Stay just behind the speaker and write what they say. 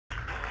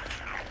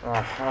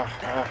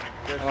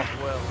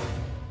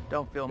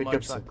Don't feel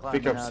much like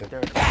climbing out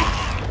there.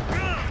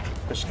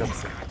 فيش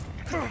كبسة.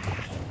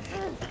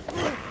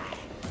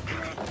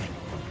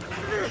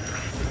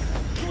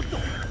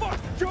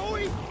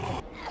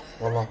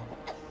 والله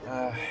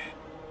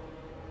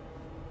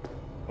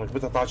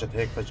ركبتها طاجت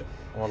هيك فجأة،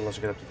 والله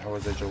شكلها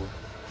بتتحول زي جوي.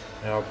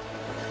 يا رب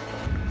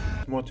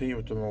تموت هي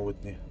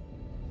وتموتني.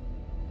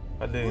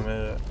 خليني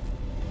ما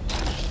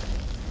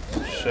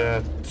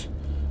شت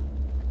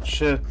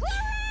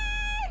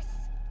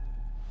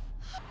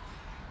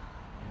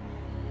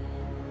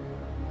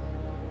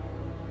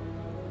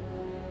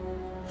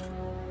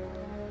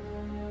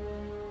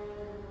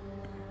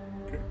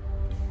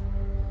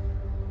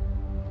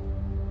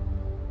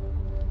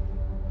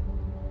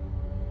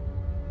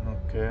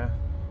اوكي.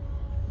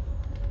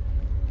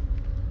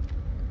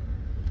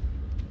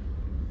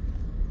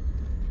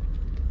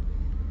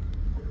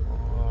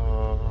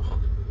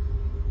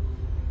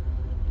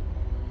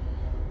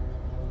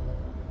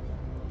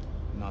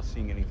 Not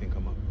seeing anything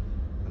come up,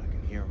 but I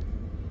can hear them.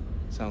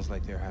 Sounds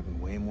like they're having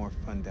way more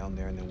fun down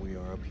there than we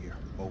are up here.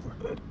 Over.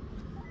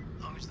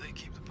 As long as they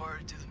keep the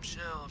party to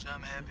themselves,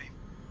 I'm happy.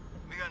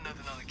 We got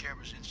nothing on the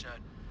cameras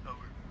inside.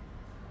 Over.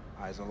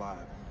 Eyes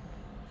alive.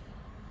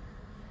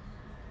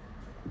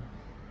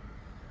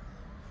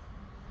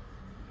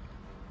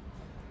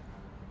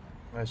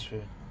 ايش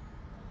فيه؟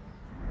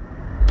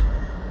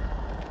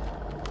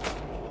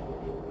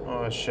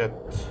 اوه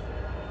شت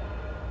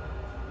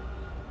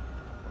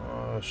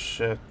اوه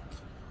شت،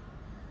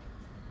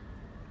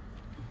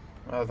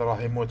 هذا راح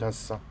يموت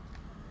هسه،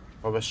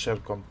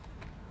 وابشركم.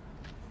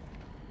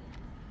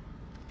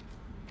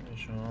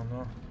 ايش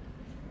هذا؟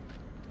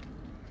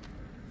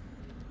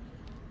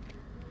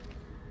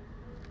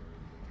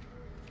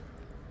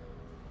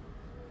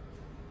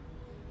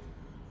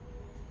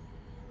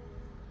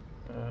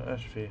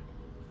 ايش فيه؟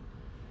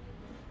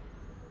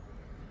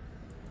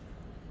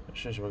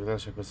 ايش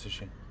بقدرش بس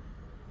شيء.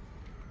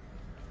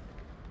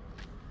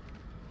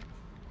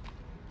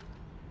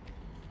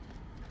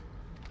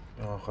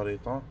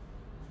 خريطة.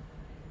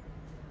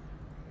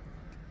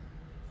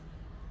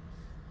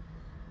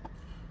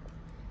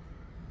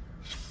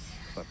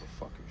 Clever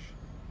fuckers.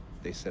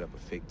 They set up a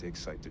fake dig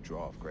site to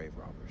draw off grave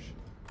robbers.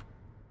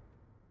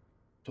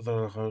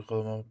 تظهر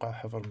الخريطة موقع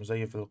حفر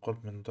مزيف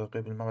للقرب من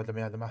ترقيب المعبد، لم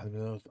يعلم أحد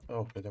من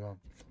أوكي تمام.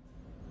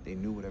 They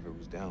knew whatever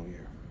was down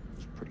here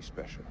was pretty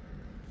special.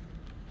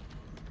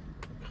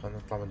 خلينا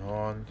نطلع من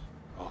هون.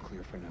 All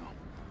clear for now.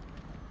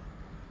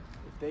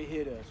 If they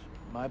hit us,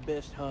 my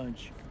best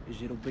hunch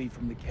is it'll be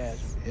from the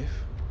chasm. If?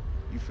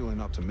 You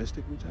feeling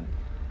optimistic, Lieutenant?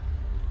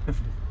 I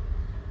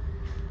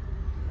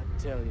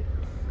tell you,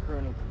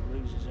 Colonel could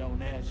lose his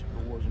own ass if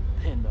it wasn't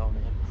pinned on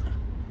him.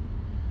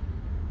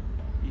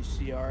 You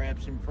see our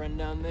absent friend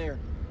down there?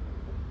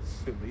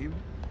 Salim?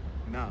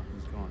 Nah,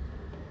 he's gone.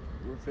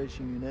 We're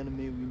facing an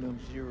enemy we know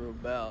zero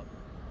about.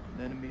 An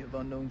enemy of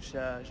unknown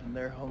size on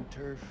their home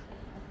turf.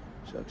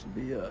 Sucks to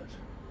be us.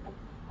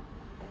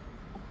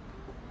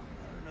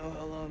 I don't know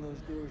how long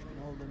those doors can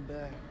hold them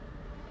back.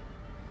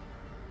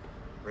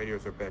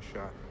 Radio's our best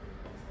shot.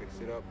 Fix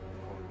it up,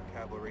 call in the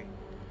cavalry,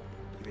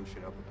 even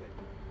shit up a bit.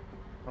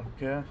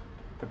 Okay.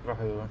 فكرة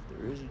حلوة.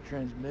 There is a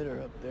transmitter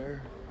up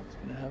there. It's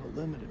gonna have a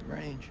limited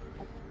range.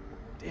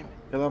 Damn it.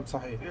 كلام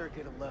صحيح.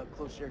 Barricade allowed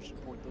close air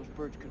support. Those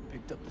birds could have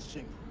picked up the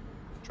signal.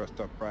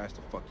 Trust our prize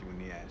to fuck you in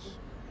the ass.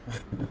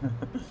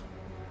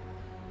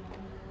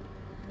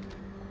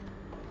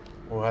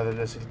 وهذا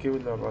اللاسلكي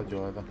ولا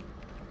الراديو هذا؟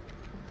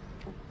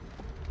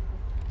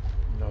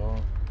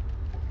 لا.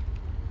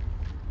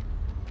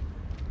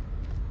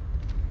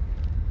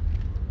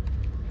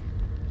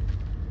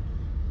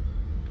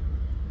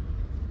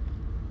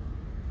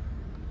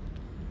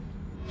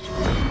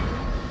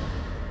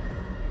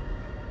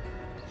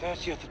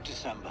 of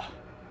December.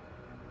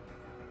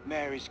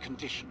 Mary's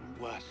condition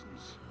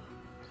worsens.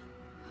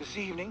 This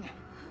evening,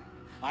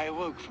 I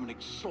awoke from an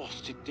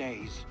exhausted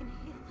daze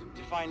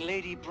to find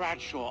Lady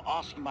Bradshaw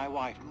asking my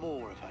wife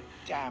more of her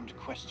damned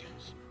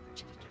questions.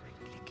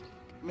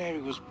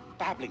 Mary was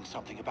babbling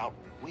something about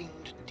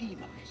winged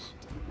demons.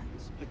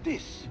 At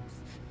this,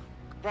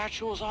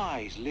 Bradshaw's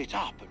eyes lit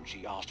up and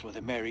she asked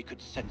whether Mary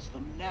could sense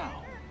them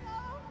now.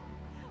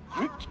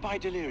 Gripped by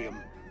delirium,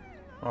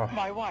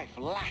 my wife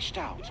lashed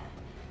out,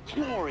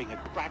 clawing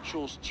at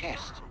Bradshaw's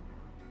chest.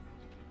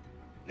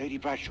 Lady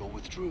Bradshaw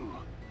withdrew,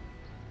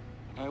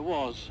 and I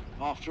was,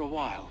 after a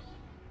while,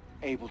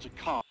 able to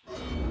calm.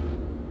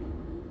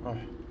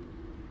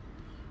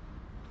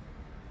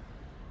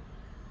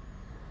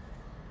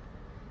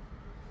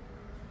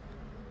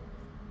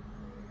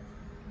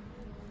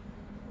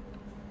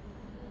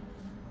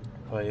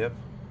 طيب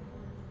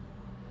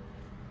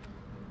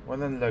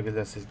ولا نلاقي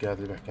اللاسلكي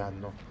هذا اللي بحكي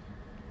عنه؟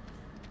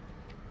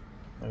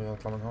 نقدر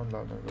نطلع من هون؟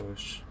 لا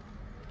نقدرش.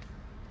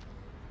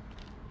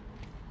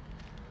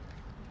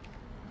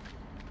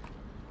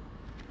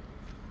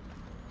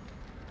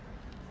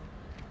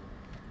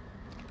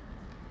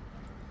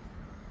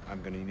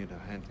 I'm gonna need a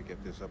hand to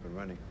get this up and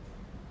running.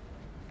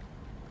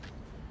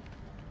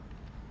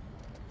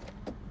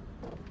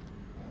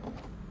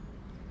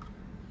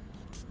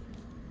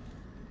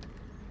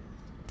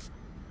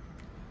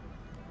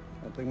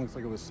 That thing looks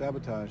like it was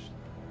sabotaged.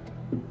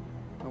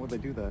 How would they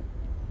do that?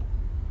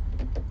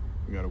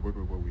 We gotta work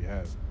with what we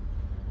have.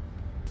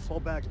 Fall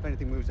back if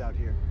anything moves out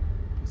here.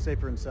 It's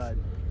safer inside.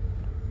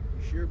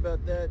 You sure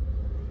about that?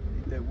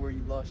 Ain't that where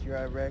you lost your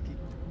Iraqi?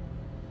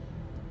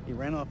 He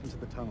ran off into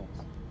the tunnels.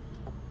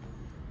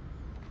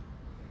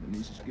 And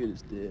he's as good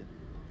as dead.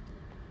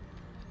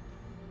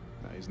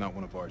 Nah, he's not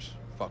one of ours.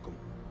 Fuck him.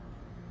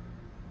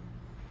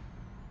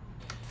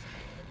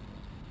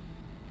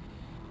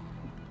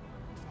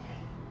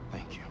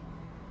 Thank you.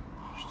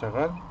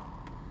 اشتغل.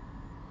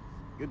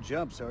 Good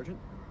job, Sergeant.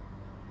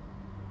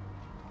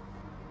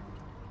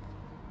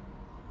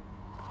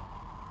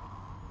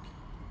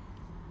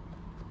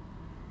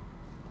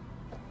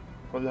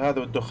 كل هذا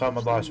والدخان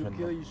ما ضاعش Kill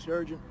منه. you,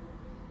 Sergeant.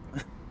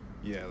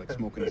 Yeah, like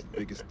smoking is the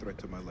biggest threat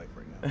to my life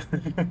right now.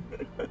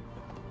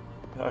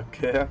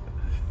 اوكي.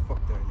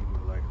 Fuck that, I need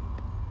a lighter.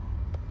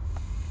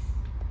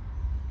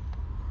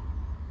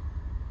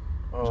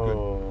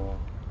 اوه.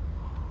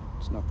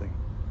 It's nothing.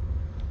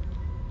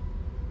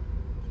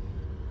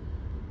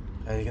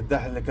 هي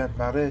القداحة اللي كانت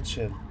مع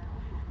ريتشل.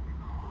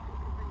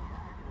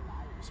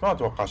 بس ما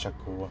اتوقع شك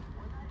هو.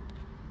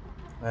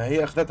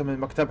 هي اخذتها من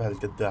مكتبها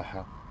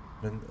القداحة.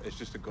 من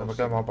لما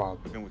كانوا مع بعض.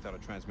 Even without a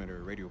transmitter,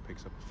 a radio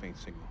picks up a faint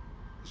signal.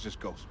 It's just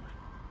ghosts, man.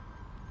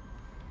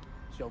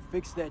 So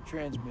fix that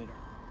transmitter.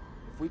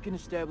 If we can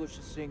establish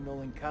a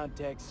signal and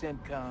contact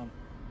CENTCOM,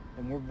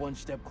 then we're one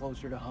step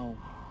closer to home.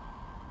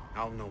 I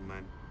don't know,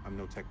 man. I'm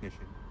no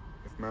technician.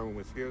 If Merwin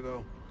was here,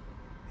 though,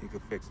 he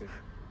could fix it.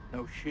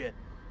 No shit.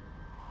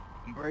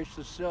 Embrace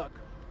the suck.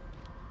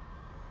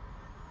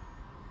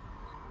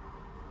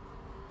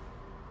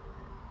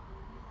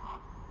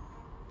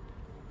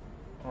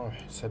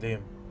 روح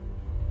سليم.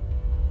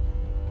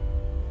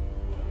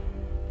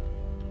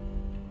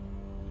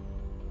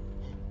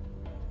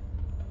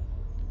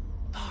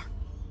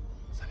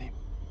 سليم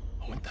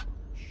هو انت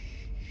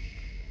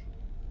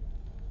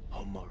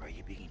هم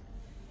قريبين.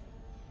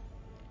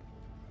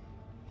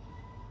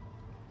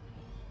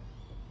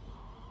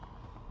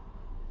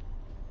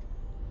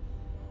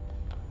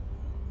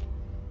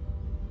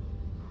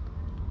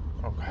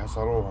 اوكي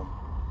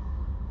حصروهم.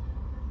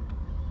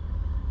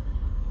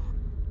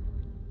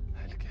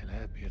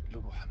 الكلاب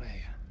يطلبوا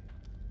حماية.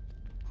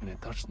 ما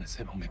نقدرش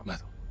نسيبهم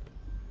يجمدوا.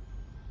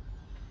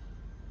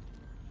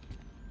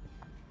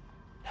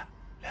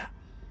 لا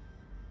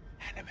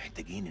احنا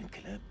محتاجين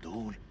الكلاب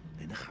دول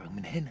لنخرج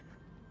من هنا.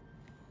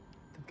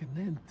 انت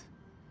اتجننت،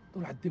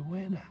 دول على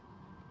الدوانة.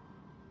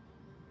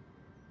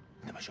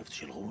 انت ما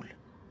شفتش الغول؟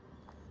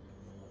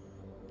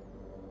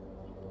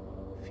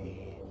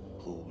 في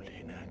غول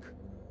هناك،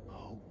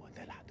 هو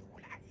ده العدو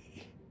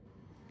الحقيقي.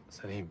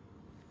 سليم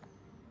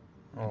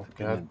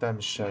اوكي هذا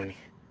مش شايف.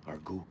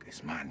 أرجوك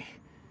اسمعني.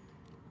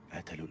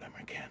 قتلوا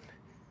الأمريكان،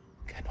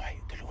 كانوا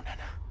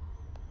هيقتلوننا.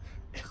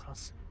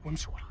 اخرس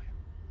وامشي ورايا.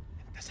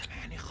 انت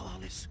سامعني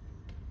خالص؟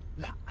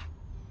 لا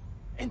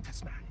انت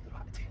اسمعني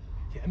دلوقتي.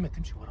 يا اما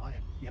تمشي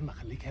ورايا يا اما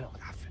خليك هنا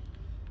وتعفن.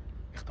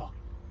 اختار.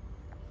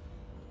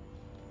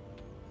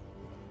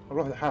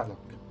 روح لحالك.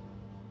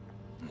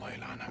 الله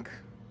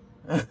يلعنك.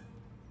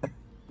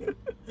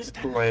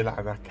 الله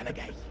يلعنك. انا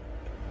جاي.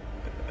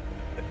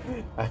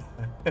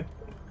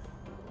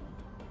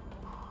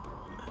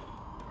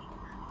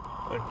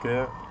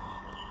 اوكي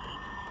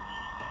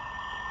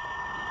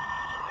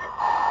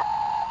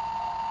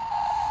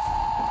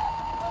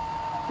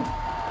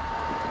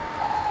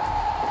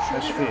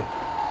ايش فيه؟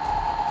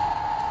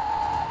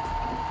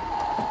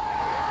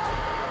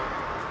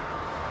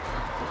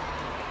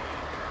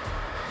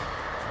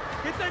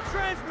 Get that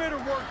transmitter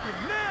working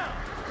now!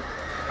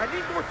 I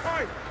need more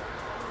time!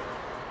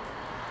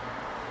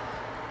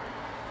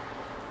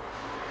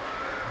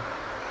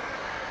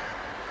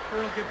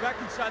 Colonel, get back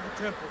inside the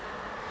temple.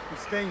 I'm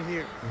staying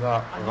here.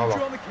 لا I need you on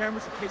غلط the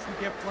cameras in case we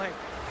get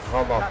flanked.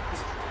 غلط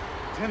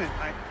Lieutenant,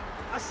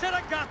 I said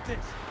I got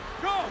this!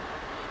 Go!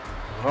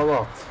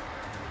 غلط.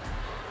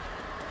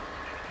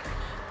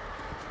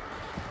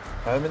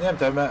 هذا من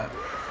امتى ما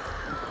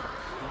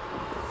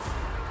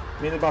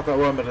مين اللي بعطى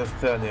اوامر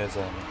الثانية يا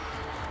زلمة؟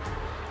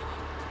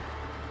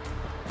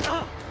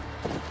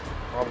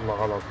 والله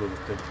غلط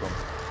قلت لكم.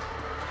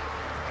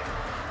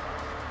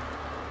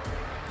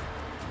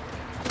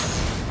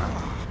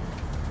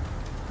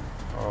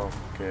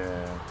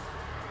 اوكي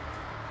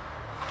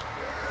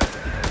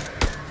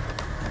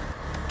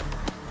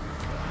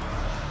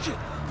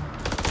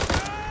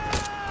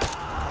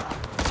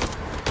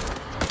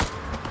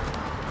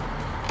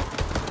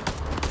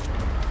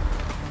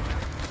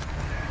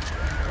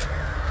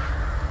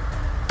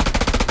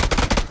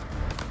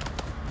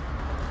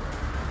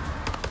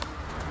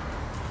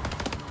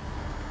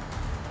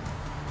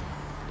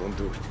Don't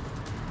do it.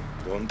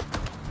 Don't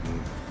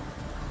move.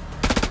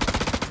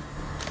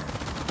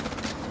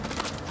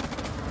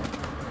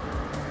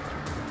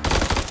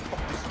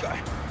 Fuck this guy.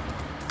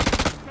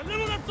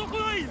 سلموا نفسكم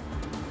كويس!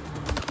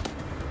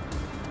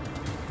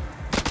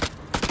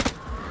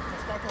 ما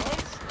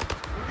سمعتوهمش؟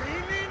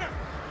 وجايين لينا!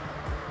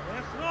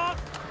 اخلص!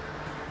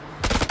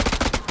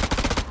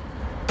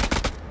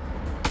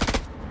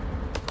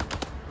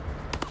 'Cause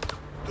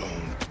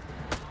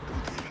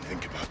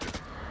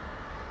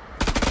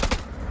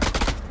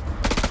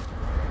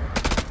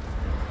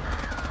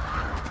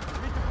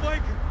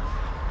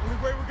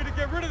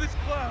rid of this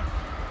clown.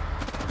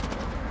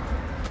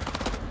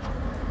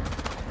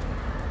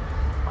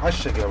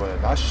 عشق يا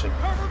ولد عشق.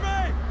 Cover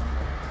me.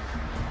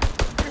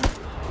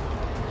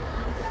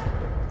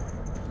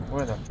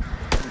 وينه؟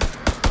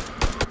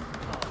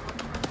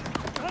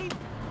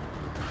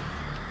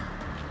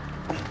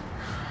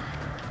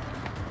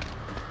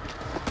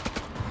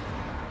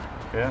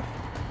 اوكي.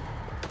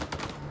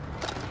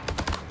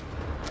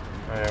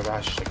 ايوه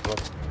بعشق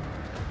برضه.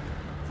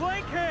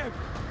 Flank him.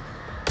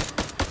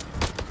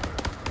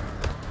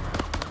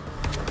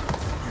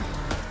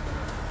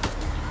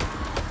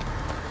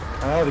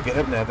 انا هذا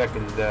قهرني هذاك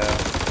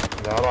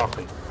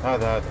العراقي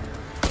هذا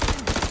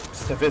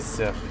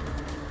مستفز يا اخي.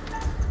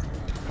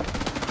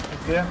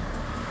 اوكي.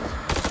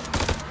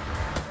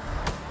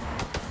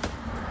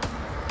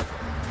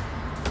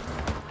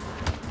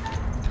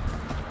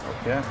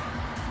 اوكي.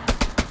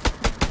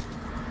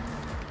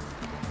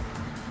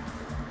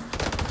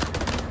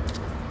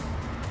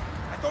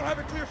 I don't have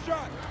a clear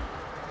shot.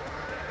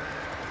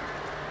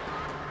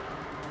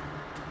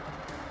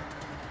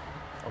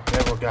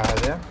 اوكي وقع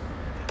عليه.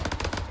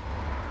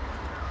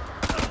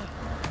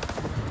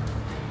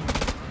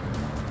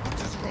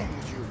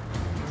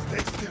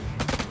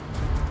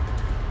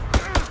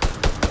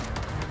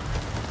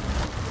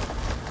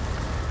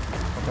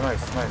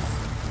 Nice.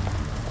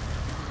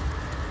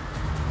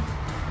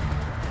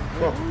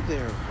 Whoa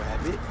there,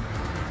 rabbit.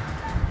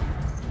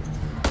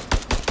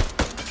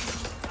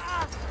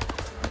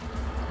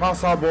 ما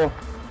صابه.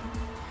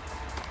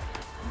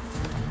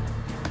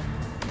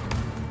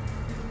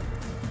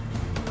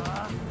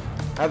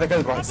 هذا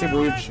كلب راح يسيبه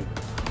ويمشي.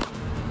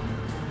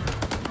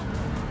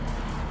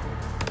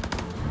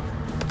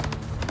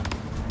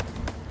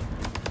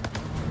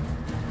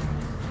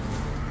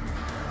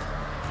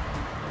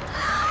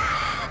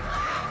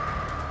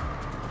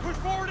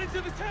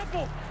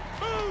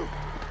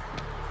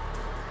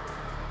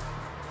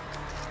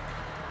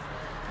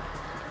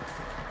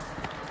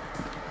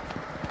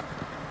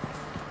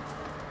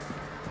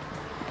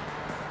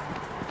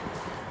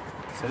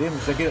 سليم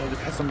مش دقيقة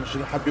بتحس انه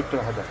الشرير حاب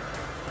يقتل حدا.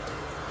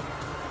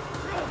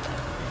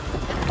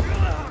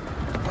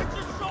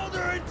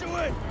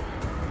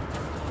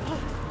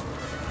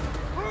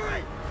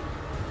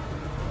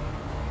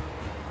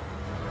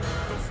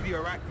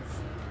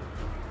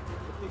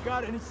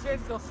 Got any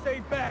sense, they'll stay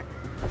back.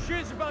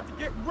 Shit's about to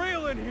get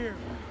real in here.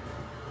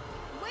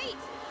 Wait!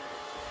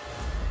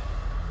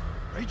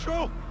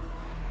 Rachel?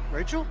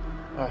 Rachel?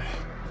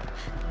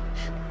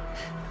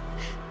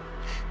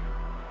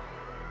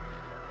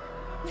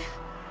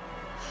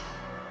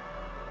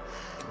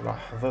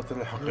 لحظة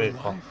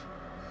الحقيقة.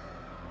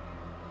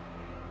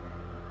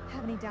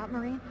 Have any doubt,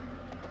 Marine?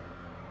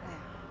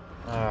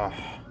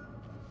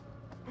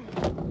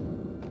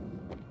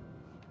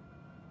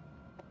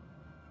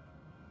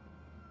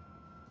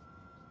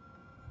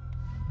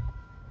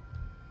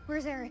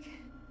 Where's Eric?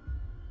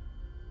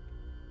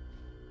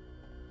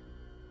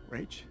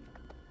 Rach?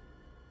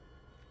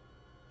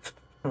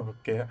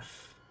 اوكي.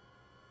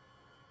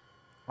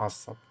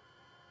 عصب.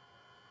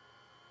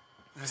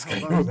 I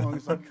held on as long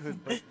as I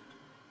could, but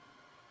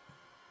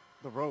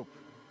the rope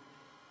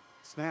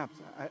snapped.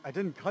 I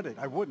didn't cut it.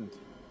 I wouldn't.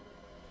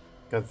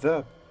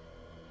 كذاب.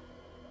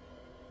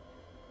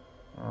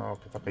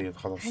 اوكي تقيد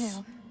خلاص. I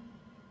know.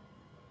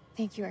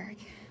 Thank you, Eric.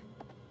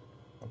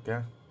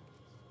 اوكي.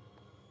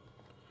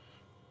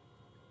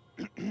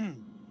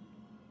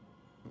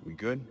 We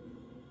good?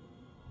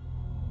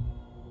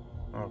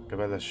 اوكي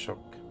بدا الشك.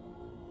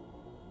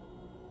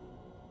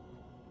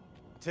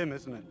 Tim,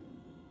 isn't it?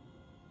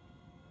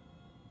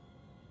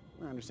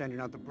 I understand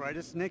you're not the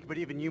brightest, Nick, but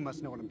even you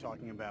must know what I'm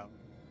talking about.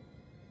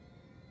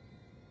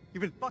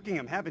 You've been fucking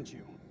him, haven't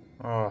you?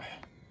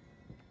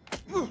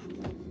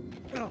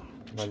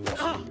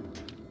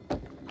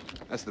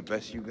 That's the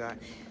best you got?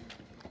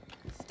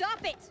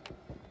 Stop it!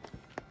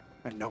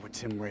 I know it's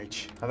him, Rach.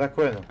 هذاك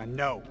وينه؟ I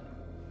know.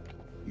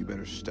 You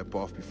better step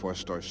off before I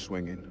start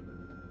swinging.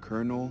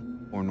 Colonel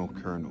or no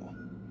colonel?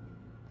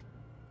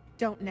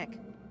 Don't, Nick.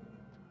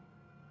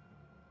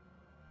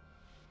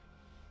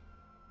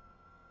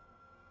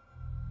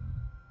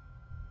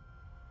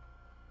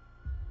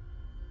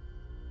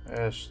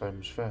 ايش طيب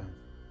مش فاهم.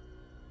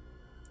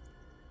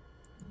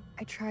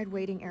 I tried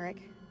waiting, Eric.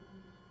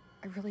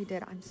 I really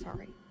did. I'm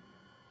sorry.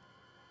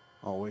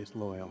 Always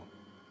loyal.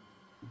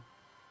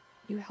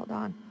 You held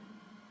on.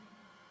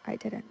 I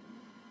didn't.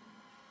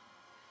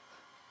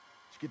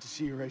 It's good to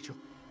see you, Rachel.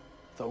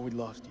 Thought we'd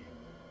lost you.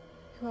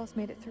 Who else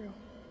made it through?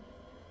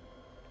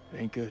 It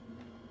ain't good.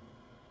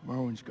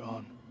 Merwin's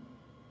gone.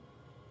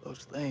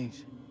 Those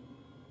things,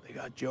 they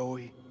got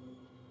Joey,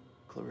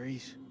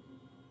 Clarice.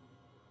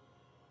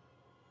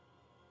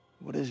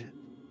 What is it?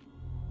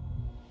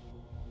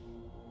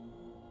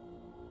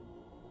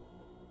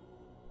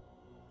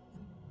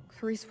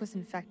 Clarice was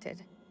infected.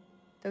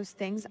 Those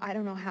things, I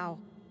don't know how.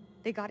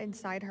 They got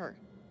inside her.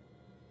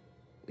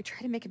 We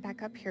tried to make it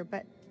back up here,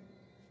 but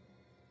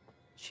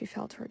she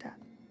fell to her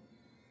death.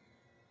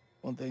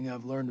 One thing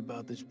I've learned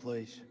about this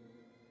place,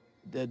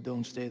 dead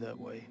don't stay that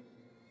way.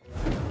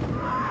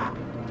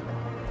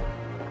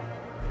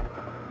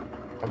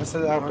 بس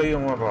العرقية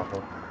وين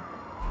راحوا؟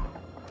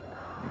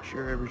 Make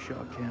sure every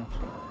shot counts.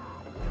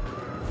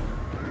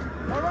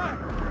 All right,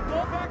 go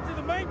back to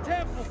the main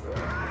temple.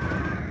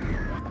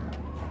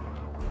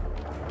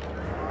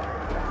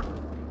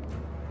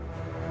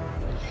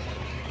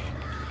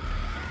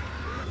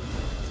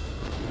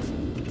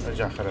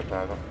 رجع خرب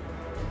هذا.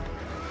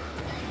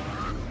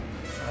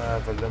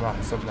 هذا اللي ما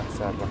حسبنا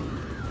حسابه.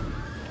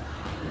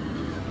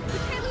 We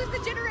can't lose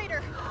the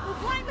generator. We're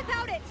blind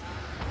without it.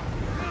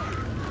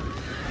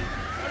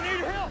 I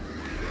need help.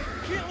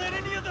 Can't let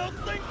any of those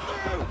things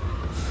through.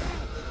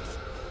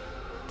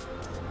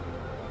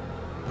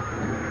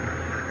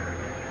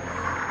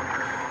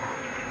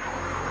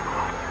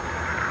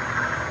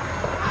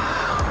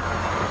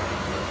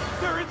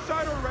 They're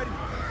inside already.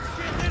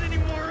 Can't let any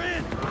more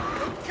in.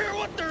 Don't care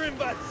what their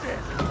invite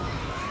says.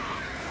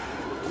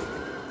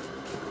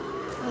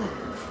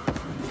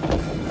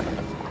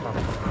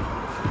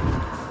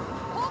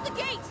 Hold the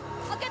gate.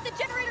 I'll get the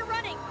generator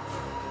running.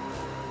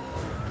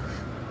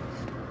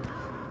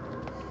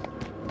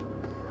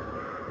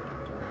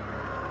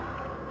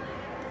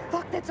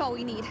 Fuck, that's all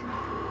we need.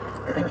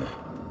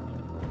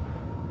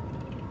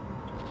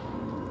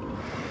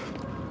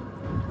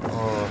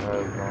 Oh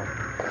hell no.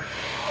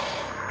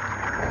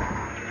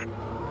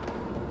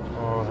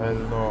 Oh hell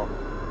no.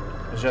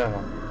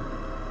 جاها.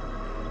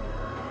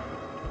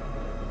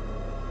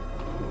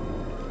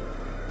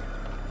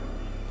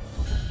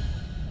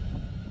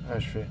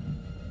 ايش فيه؟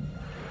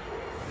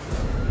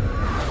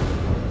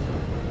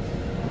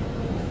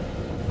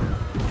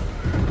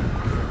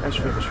 ايش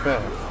فيه؟ مش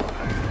فاهم.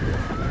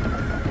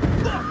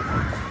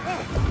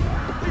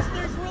 These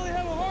things really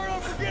have a hard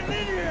on for getting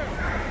in here.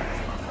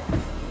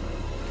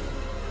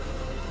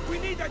 We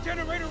need that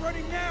generator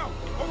running now,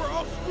 or we're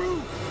all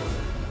screwed.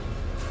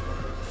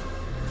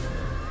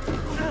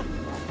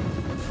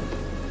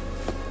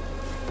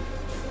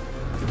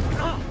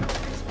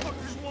 These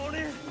fuckers won't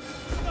in.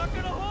 It's not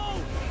gonna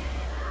hold.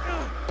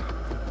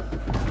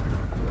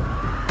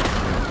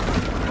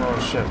 Oh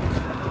shit.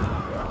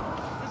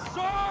 This is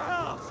our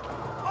house,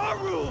 our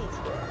rules.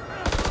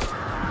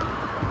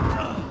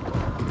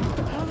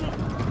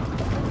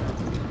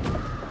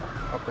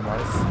 Okay,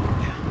 nice.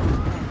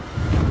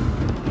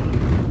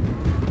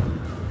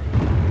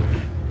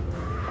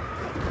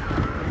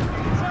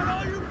 Is that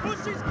all you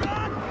pussies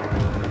got?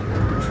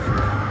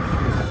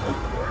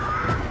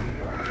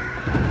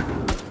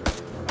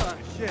 Ah,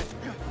 shit.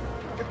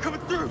 They're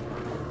coming through.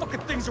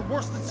 Fucking things are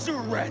worse than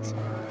sewer rats.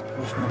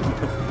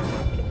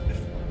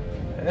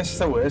 ايش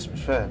سوي؟ ايش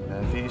مش فاهم؟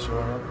 يعني في شيء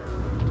هنا؟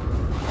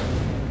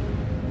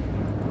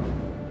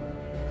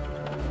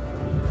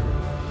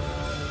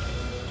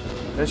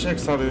 ليش هيك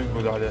صاروا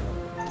ينقلوا علينا؟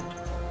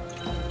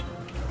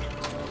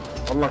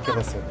 والله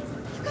كبست. You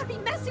gotta be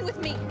messing with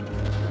me.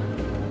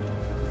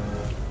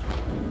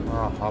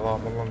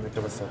 حرام والله اني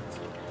كبست.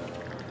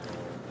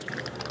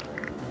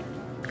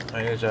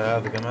 هيا جا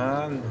هذا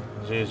كمان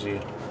جي.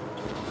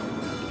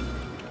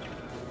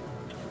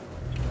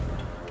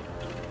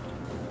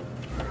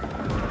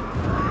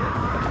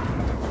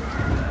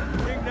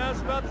 Think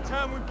now's about the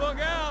time we bug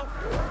out.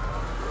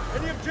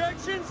 Any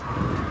objections?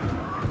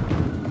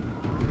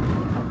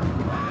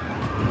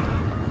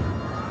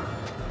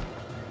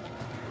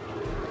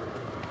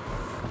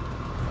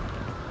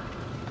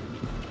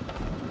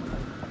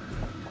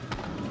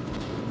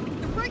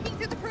 They're breaking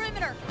through the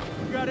perimeter.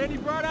 You got any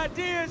bright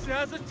ideas?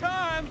 Now's the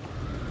time.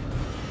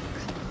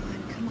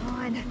 Come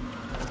on.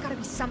 There's gotta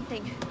be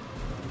something.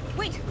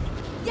 Wait.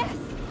 Yes.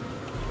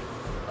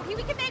 Okay,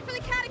 we can make for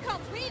the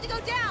catacombs. We need to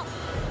go down.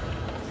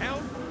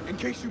 Town, in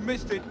case you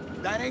missed it,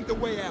 that ain't the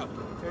way out.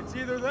 It's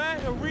either that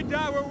or we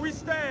die where we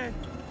stand.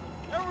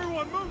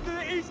 Everyone move to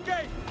the east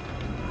gate.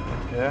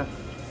 Yeah.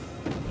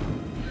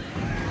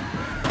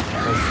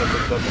 بس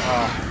بالضبط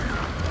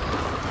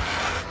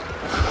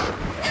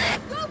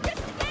Go get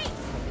the gate.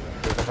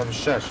 دخل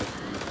الشاشة.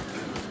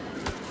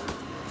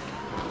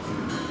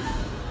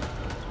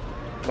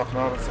 اطلق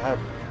نار انسحاب.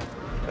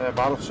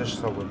 بعرفش ايش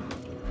اسوي.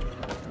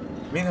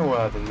 مين هو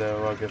هذا اللي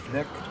واقف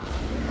هناك؟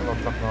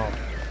 والله اطلق نار.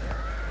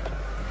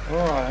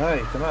 اوه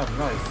هاي تمام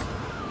نايس.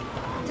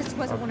 This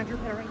wasn't one of your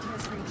better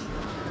ideas, Reach.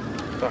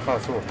 لا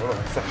خلاص روح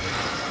انسحب.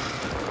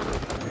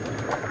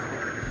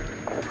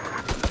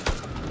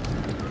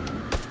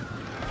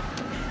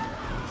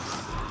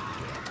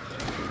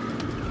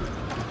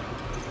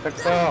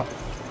 تكفى.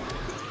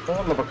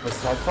 والله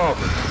بكبس على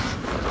الفاضي.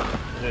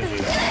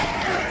 جي.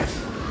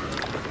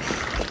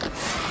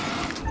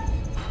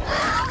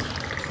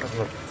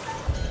 غلطت.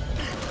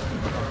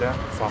 اوكي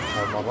صح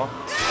هالمرة.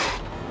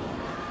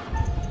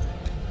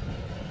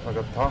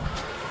 رقبتها.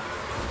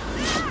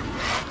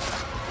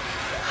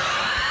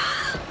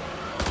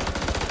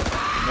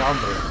 يا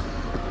عمري.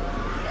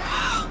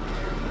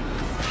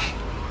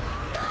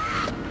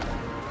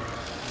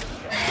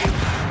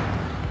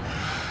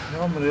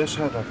 يا عمري ايش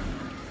هذا؟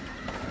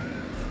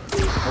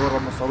 هو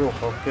رمى صاروخ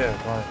اوكي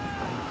طيب.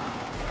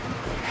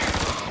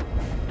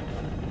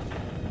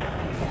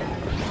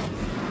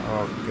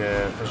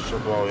 اوكي فش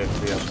الضوء يا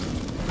كبير.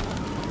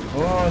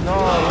 اوه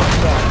نار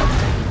وحدة.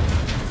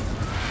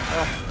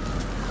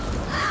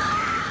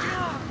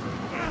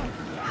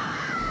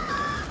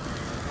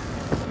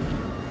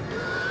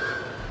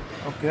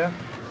 اوكي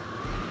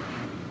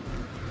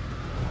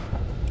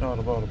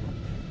اهرب.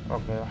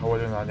 اوكي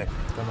حولونا عليك.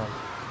 تمام.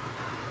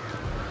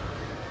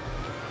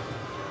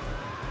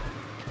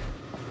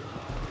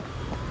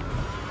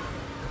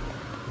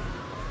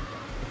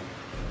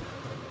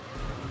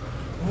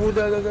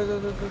 لا.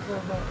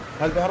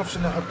 هل بيعرفش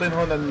انه حاطين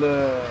هون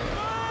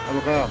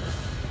الغام؟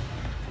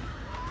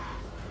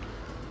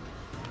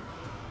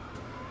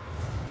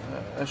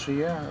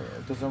 اشياء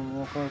التزم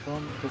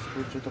موقعهم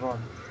تثبت جدران.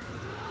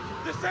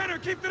 The center,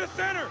 keep to the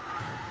center.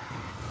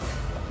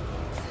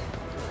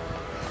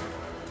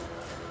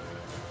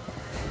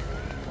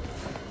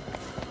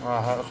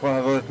 اخوان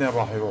هذول الاثنين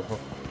راح يروحوا.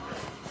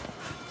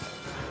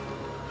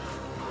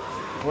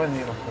 وين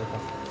هي مخطوطة؟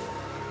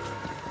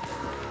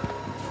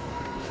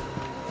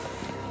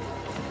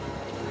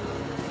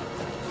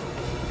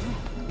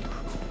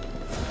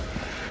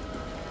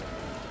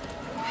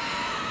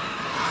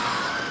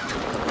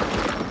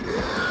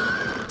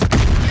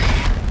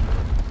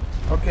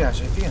 اوكي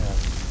شايفينها.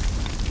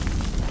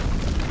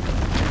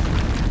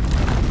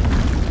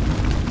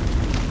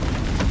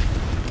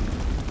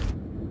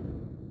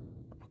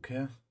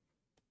 اوكي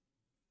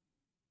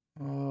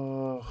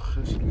اخ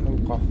ايش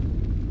الحلقة.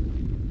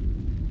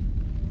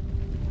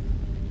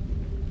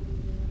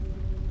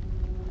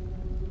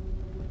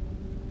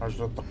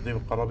 عجلة تقديم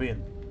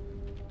القرابين.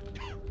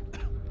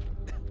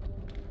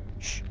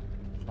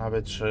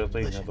 عبد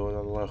الشياطين هذول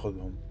الله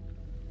ياخذهم.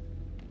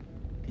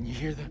 Can you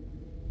hear them?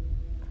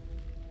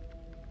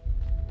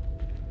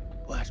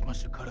 Blast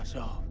must have cut us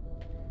off.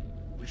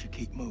 We should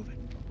keep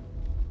moving.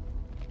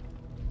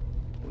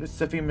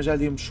 ولسه في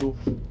مجال يمشوا.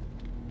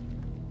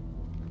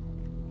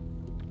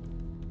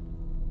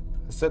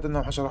 حسيت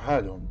انهم حشروا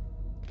حالهم.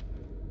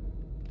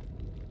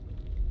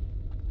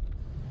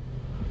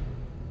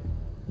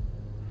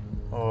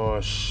 اوه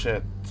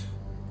شيت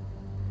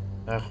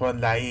يا اخوان.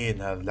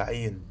 لعين هذا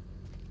لعين.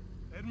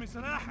 ارمي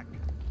سلاحك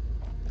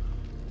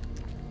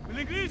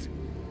بالانجليزي.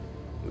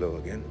 Hello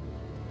again.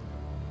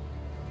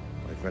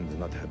 My friend is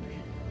not happy.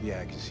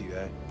 Yeah, I can see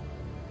that.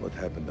 What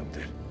happened up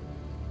there?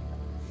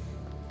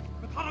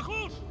 ما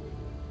تحركوش.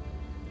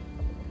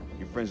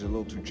 Your friend's a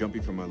little too jumpy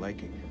for my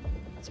liking.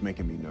 It's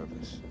making me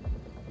nervous.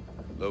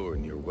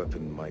 Lowering your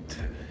weapon might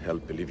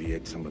help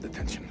alleviate some of the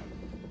tension.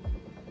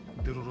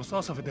 اديله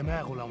رصاصة في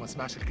دماغه لو ما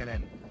سمعش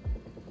الكلام.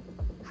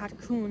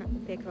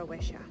 هتكون فكرة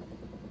وحشة.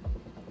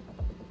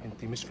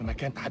 انت مش في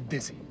مكان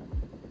تحدثي.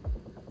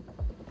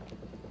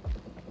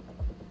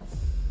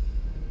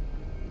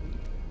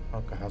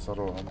 اوكي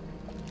حصروهم.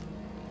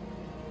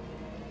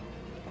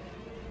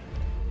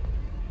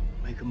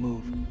 Make a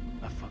move.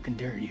 I fucking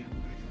dare you.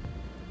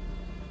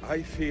 I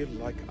feel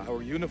like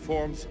our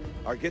uniforms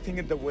are getting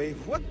in the way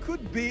of what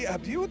could be a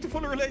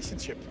beautiful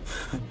relationship.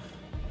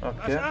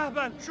 اوكي.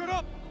 اهبل. Shut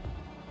up.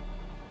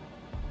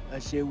 I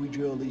say we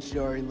drill these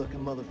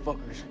sorry-looking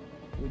motherfuckers.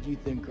 What do you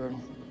think,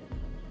 Colonel?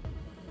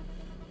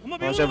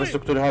 انا شايف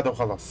الدكتور هذا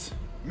وخلاص.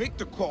 Make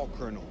the call,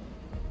 Colonel.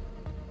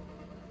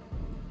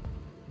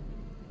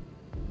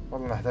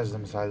 والله نحتاج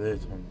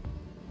لمساعدتهم.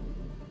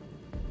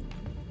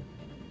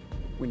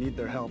 We need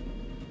their help.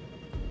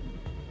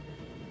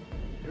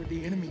 They're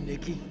the enemy,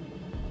 Nikki.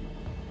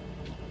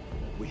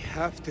 We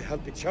have to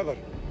help each other.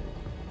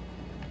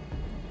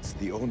 It's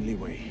the only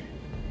way.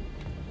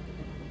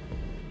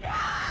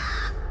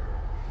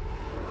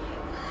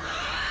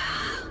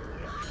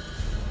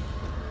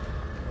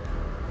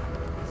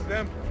 It's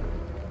them.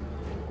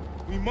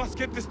 We must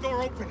get this door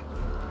open.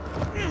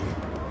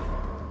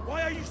 Why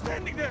are you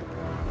standing there?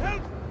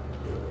 Help!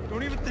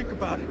 Don't even think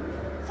about it.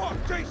 Fuck,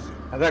 Jason!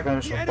 هذاك انا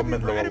مش The enemy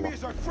مطمن of له our enemy والله.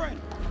 is our friend.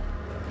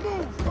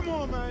 Move! Come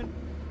on, man!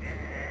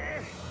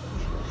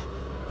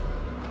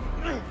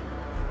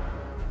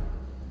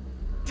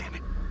 Damn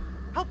it.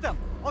 Help them.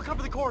 I'll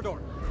cover the corridor.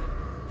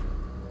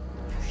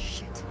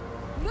 Shit.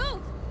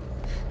 Move!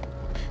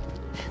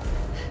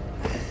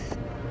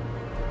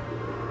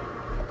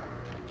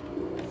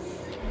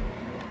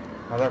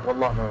 هذاك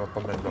والله ما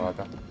مطمن له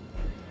هذا.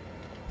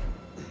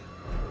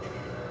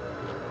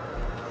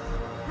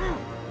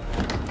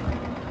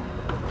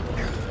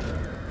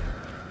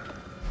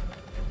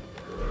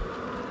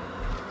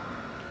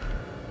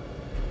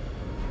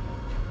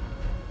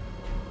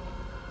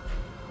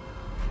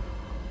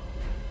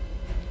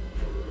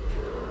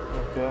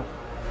 اوكي.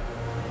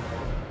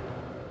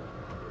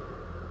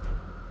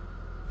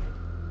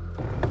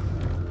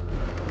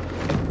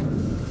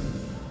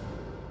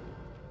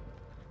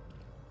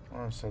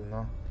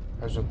 وصلنا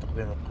حجة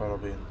تقديم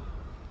القرابين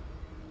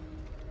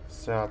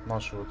الساعة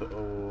 12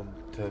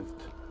 وثلث.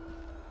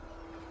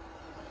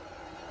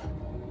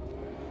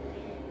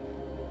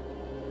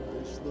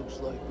 This looks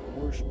like the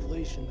worst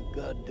place in the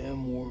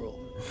goddamn world.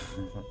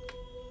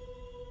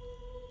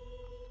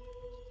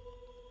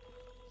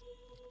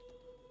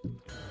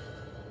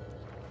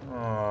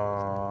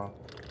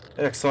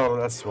 هيك صار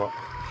الأسوأ.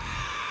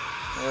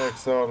 هيك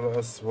صار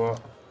الأسوأ.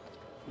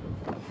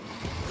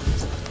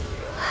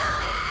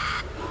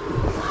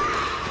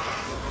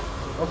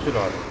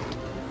 ادخلوا هذا.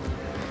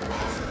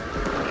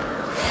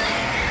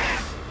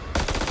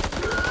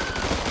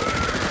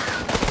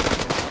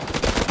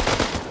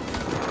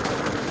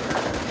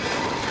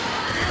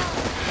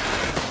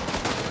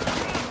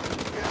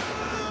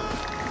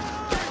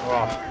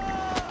 راح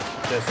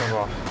جيسون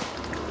راح.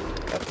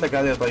 اطلق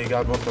عليه طيب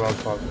قاعد بنطر على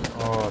الفاضي.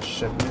 اوه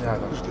الشت مين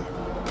هذا؟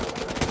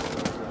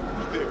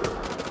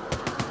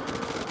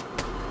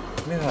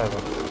 مين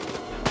هذا؟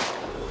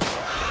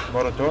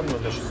 ماراتون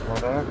ولا شو اسمه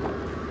ذاك؟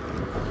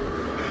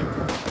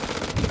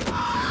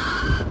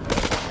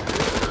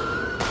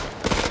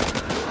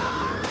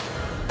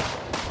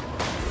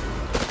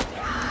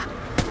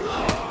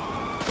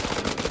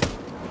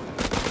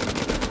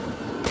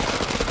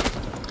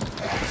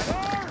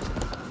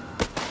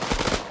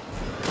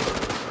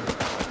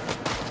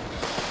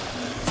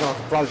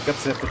 طلع لي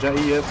كبسة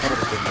فجائية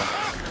خربت الدنيا.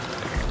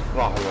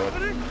 راح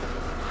الولد.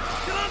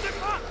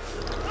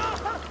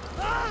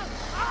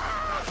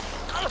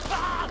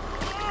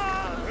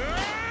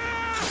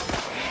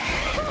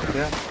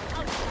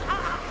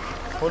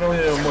 هو لو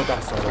يموت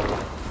احسن والله.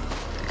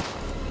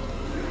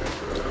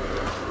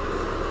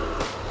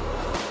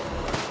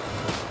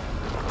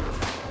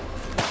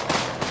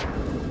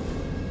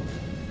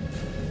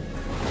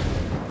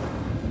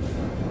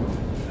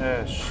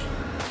 ايش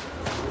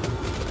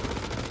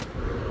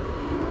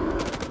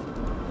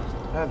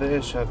هذا؟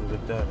 ايش هذا اللي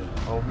قدامي؟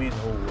 او مين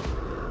هو؟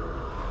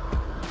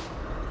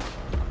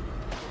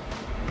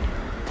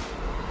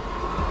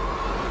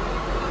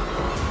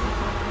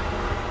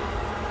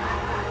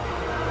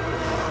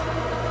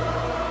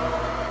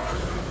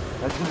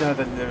 أكيد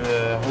هذا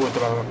اللي هو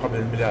تبع قبل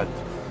الميلاد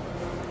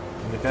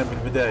اللي كان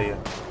بالبداية.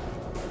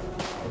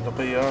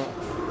 بندقية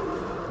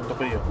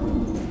بندقية.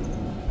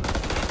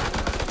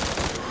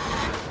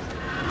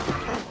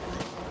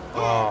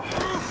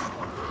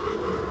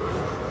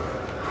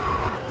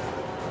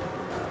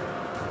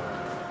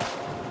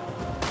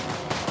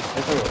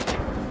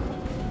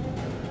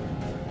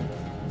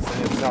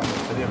 سليم ساعده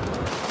سليم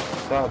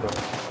ساعده.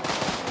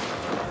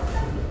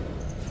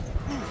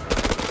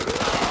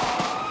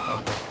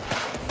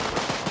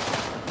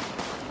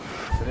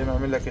 سليم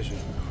اعمل لك اشي.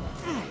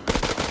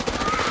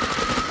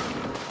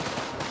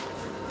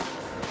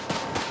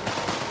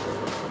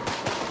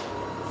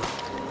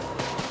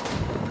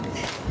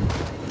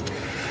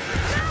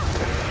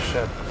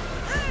 شد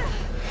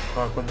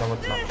كنا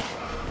متنا.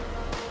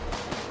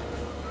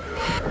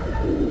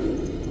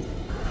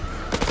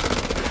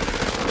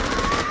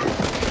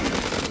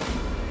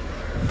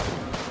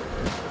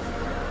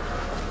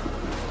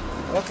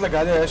 اطلق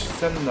عليه. ايش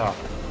استنى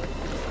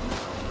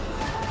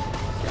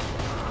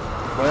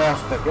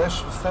وياخدك؟ ايش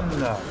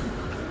استنى؟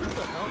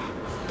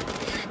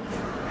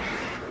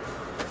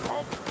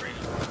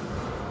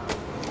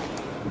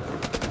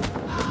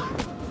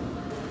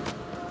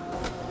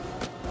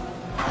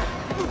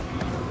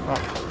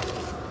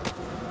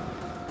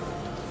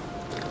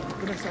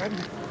 ربنا يساعدني.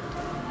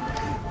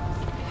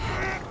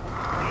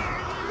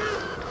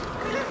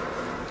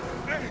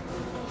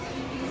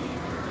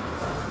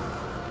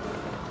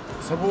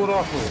 سابوه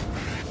راحوا.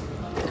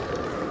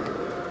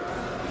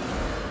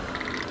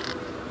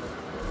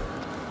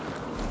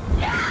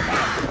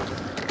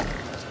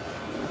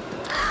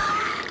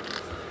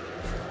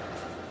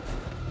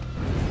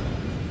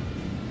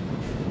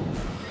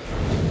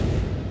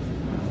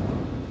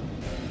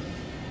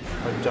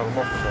 فجر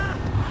مخه.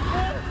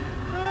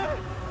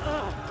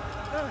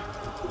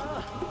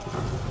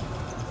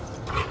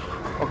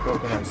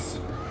 اوكي نايس.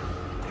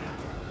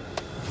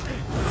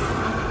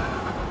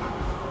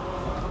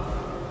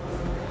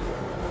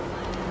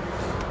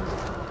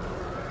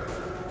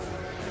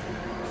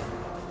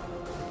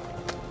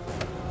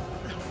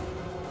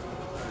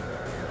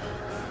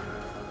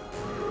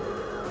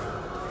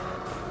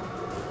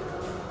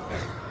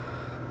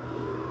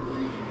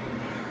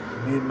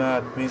 مين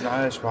مات مين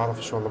عايش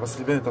بعرفش والله، بس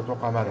البنت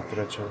اتوقع ماتت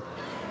ريتشل.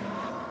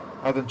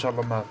 هذا ان شاء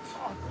الله مات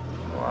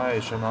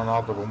وعايش. انا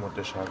عضب وموت.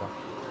 ايش هذا؟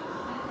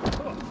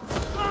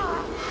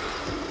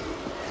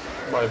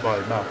 باي باي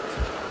مات.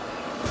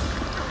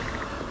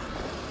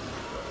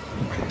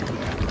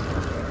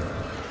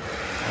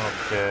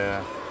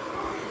 اوكي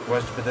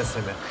وجبة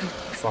دسمة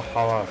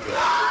صحة وافية.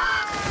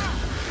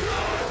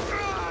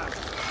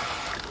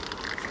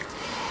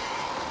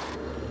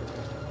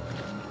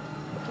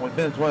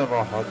 والبنت وين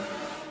راحت؟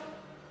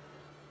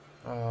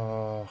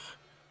 آخ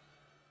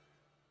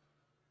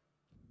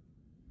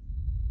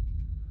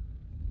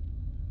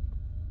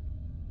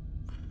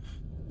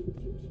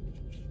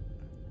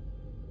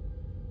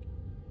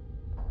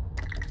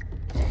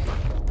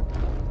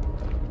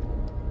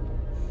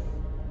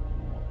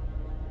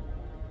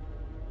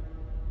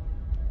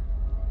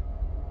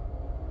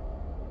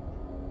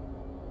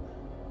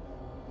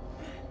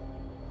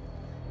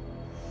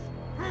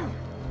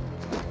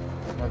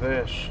هذا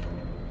ايش؟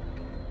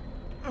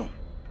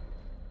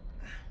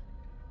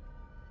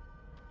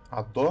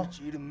 عضوه؟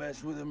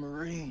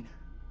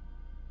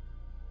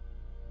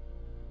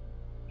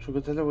 شو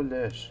قلت له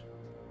ولا ايش؟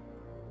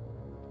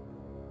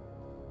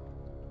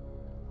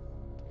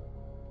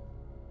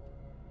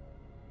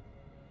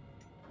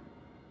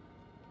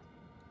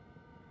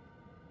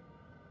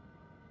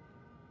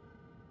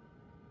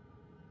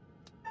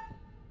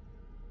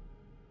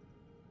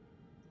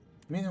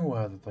 مين هو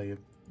هذا طيب؟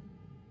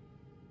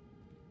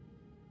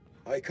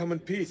 I come in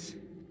peace.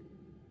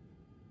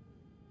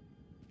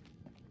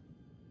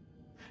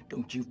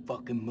 Don't you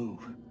fucking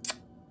move.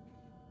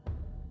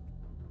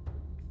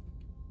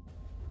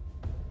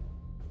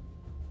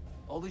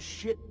 All this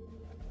shit,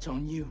 it's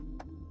on you.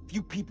 If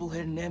you people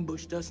hadn't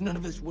ambushed us, none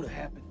of this would have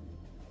happened.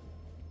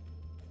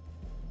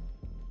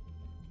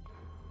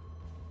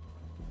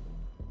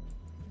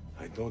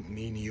 I don't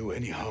mean you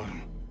any harm.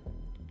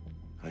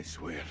 I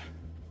swear.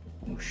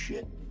 No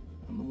shit.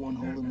 I'm the one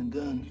holding the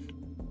gun.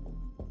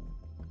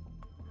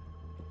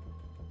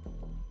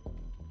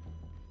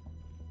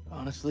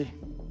 Honestly,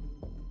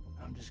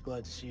 I'm just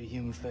glad to see a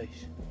human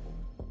face.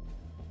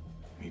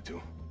 Me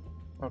too.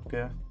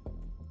 اوكي.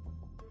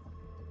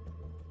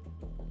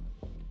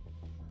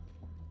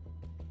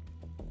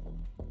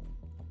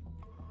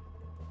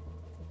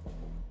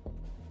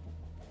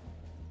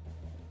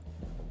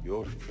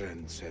 Your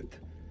friend said,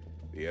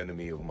 the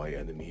enemy of my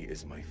enemy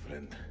is my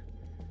friend.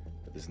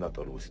 That is not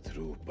always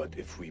true, but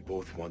if we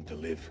both want to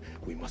live,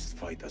 we must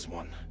fight as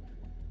one.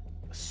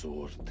 The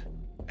sword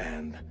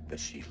and the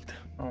shield.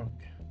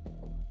 اوكي.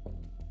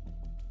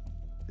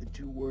 They're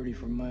too wordy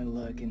for my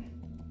liking.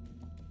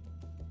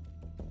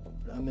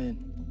 But I'm in.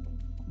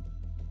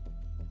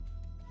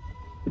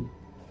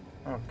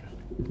 اوكي.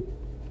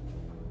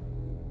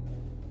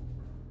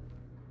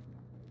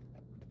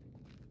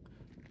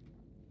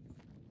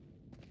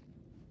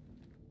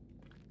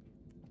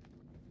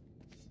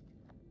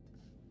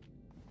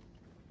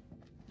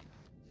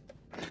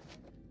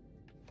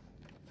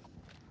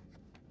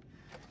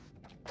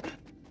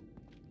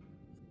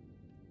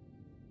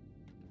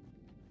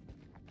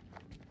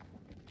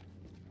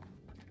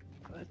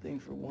 I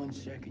think for 1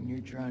 second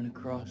you're trying to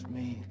cross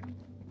me.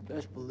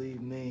 Best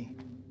believe me.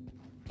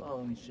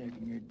 Following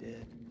second you're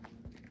dead.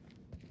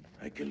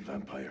 I kill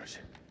vampires.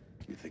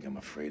 You think I'm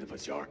afraid of a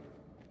jar?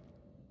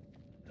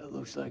 That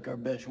looks like our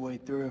best way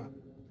through.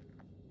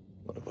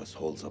 One of us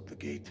holds up the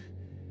gate.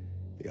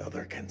 The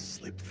other can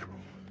slip through.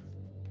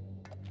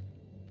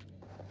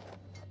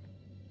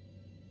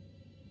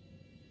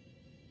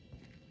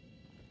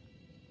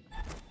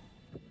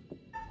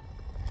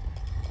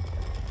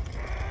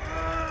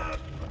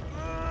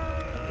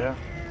 اوكي.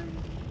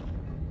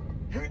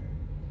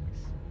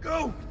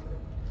 Go!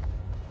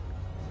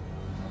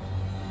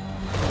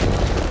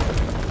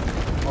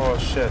 اوه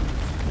شيت.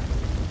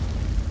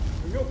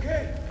 Are you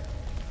okay?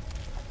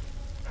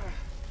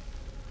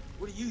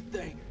 What do you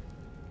think?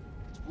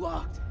 It's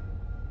blocked.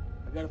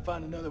 I gotta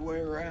find another way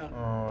around.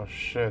 اوه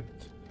شيت.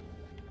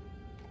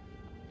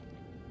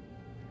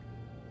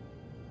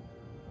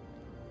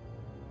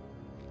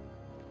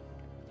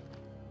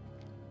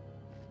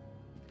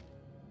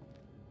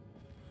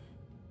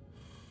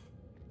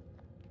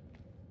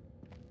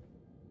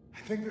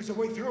 I think there's a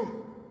way through.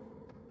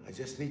 I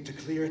just need to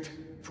clear it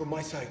from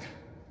my side.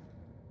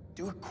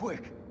 Do it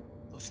quick.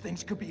 Those things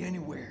could be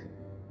anywhere.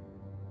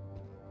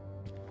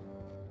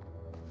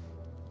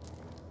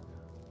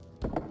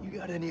 You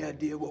got any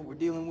idea what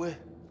we're dealing with?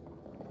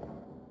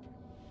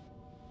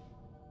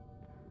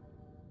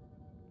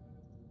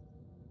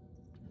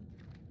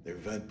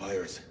 They're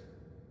vampires.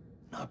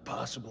 Not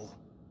possible.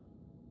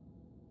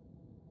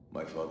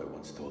 My father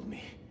once told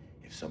me,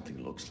 if something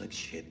looks like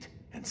shit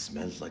and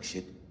smells like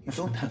shit, you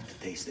don't have to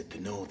taste it to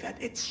know that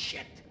it's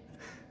shit.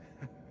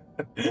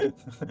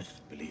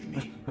 Believe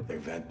me,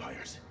 they're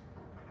vampires.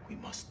 We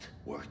must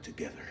work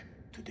together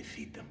to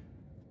defeat them.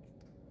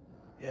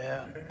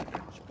 Yeah,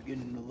 it's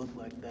beginning to look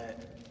like that.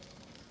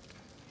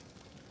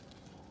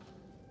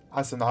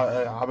 حسن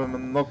عبال ما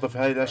ننظف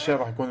هاي الاشياء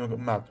راح يكون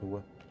مات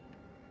هو.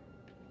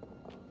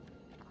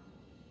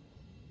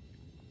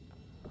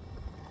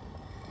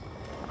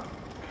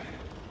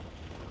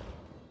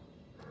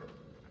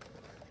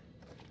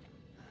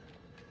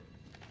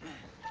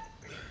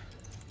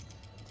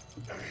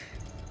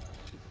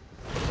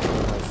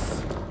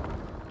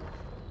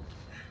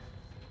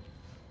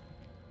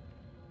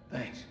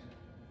 Thanks.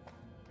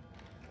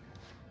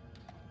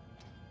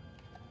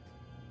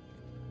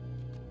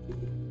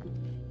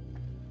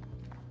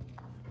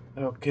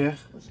 اوكي.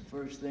 What's the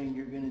first thing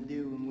you're gonna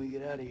do when we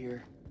get out of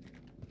here?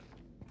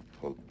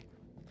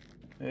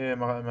 ايه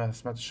ما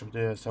سمعتش شو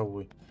بدي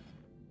اسوي.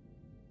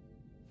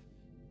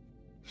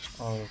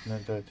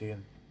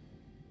 32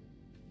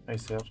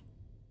 ايسر.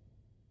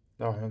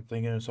 لوح من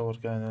الطين يصور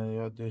كان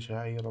يؤدي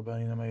شعيرة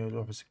بينما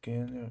يلوح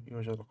بسكين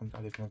يوجد رقم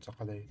تحديث ملصق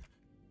عليه.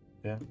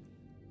 اوكي.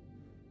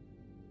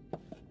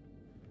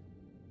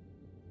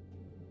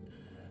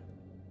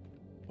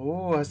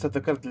 اوه هسه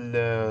تذكرت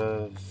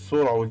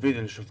الصورة او الفيديو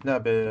اللي شفناه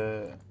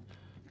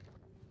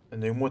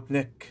انه يموت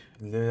نيك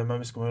اللي لما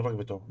مسكه من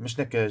رقبته، مش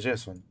نيك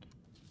جيسون،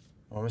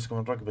 هو مسكه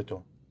من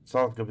رقبته،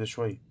 صارت قبل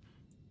شوي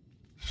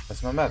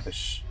بس ما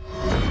ماتش.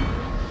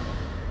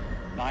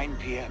 9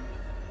 p.m.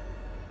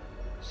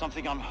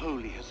 Something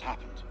unholy has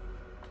happened.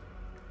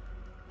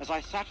 As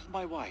I sat with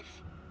my wife,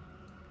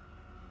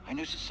 I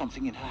noticed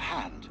something in her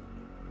hand.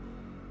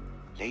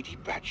 Lady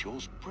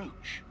Bradshaw's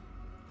brooch.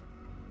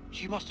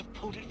 She must have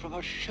pulled it from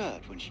her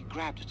shirt when she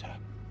grabbed at her.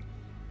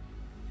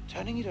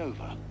 Turning it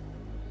over,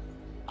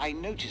 I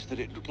noticed that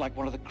it looked like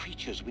one of the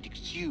creatures we'd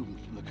exhumed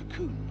from the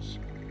cocoons.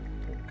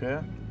 Okay.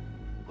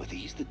 Were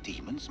these the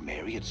demons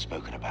Mary had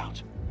spoken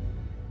about?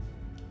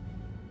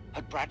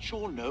 Had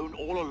Bradshaw known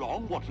all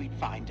along what we'd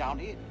find down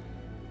here?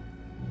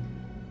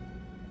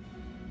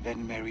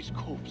 Then Mary's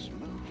corpse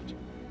moved.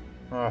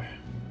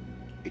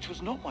 It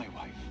was not my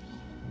wife.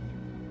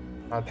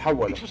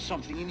 It was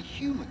something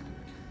inhuman.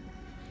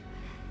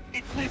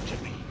 It leapt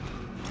at me,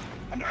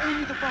 and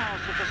only the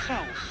bars of the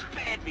cell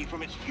spared me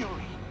from its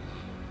fury.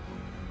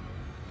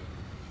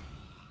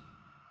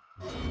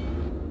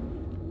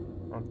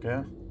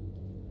 Okay.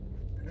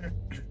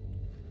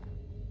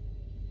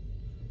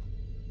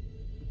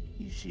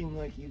 You seem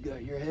like you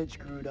got your head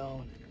screwed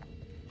on,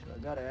 so I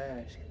gotta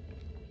ask,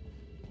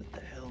 what the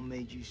hell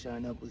made you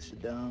sign up with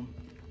Saddam?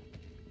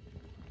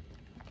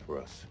 For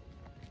us,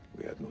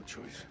 we had no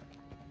choice.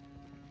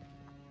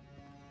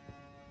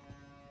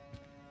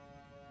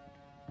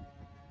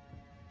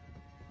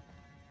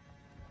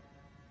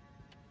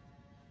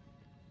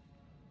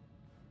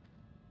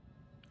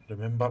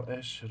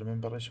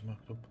 remember ايش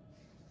مكتوب.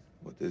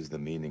 What is the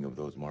meaning of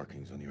those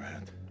markings on your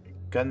hand?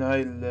 كان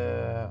هاي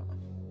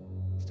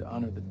It's to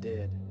honor the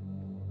dead.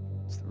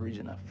 It's the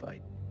reason I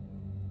fight.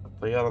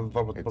 الطيارة اللي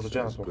ضربت It's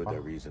برجان as good a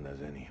اتوقع. reason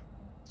as any.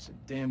 It's a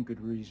damn good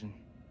reason.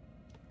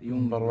 The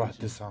only نمبر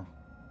reason. 1-9.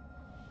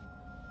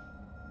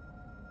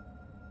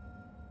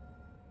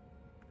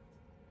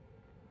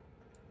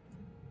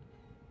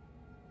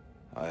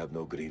 I have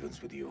no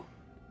grievance with you.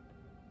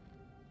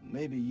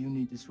 Maybe you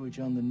need to switch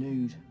on the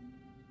news.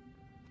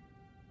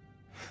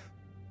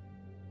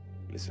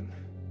 Listen.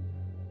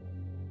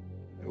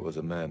 There was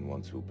a man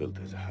once who built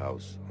his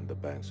house on the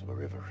banks of a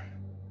river.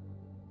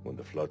 When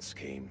the floods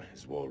came,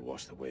 his wall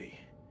washed away.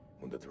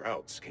 When the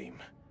droughts came,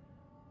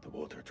 the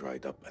water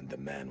dried up and the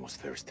man was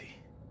thirsty.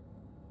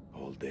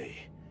 All day,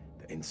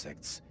 the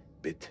insects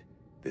bit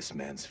this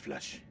man's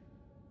flesh.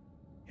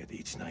 Yet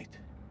each night,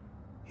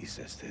 he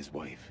says to his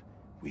wife,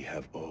 "We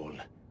have all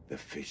the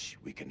fish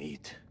we can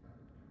eat."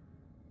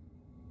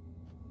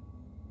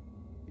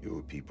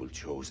 Your people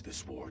chose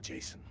this war,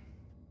 Jason.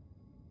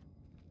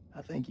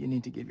 I think you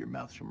need to give your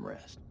mouth some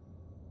rest.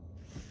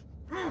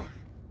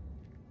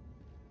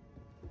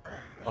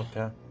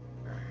 Okay.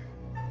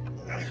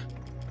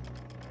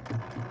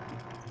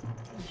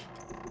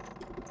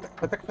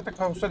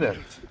 فتك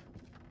وصلت.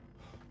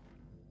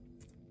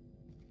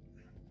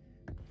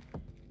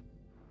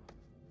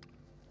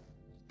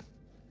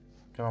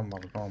 كمان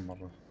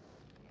مرة.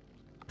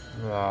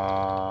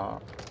 لا.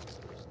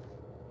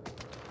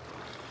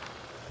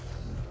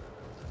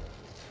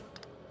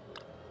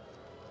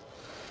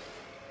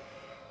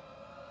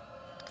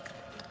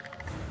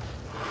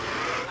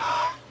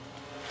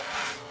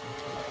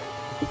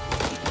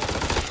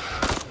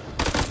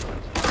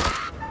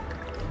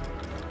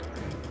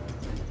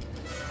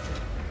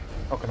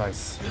 اوكي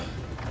نايس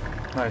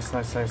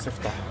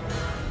افتح.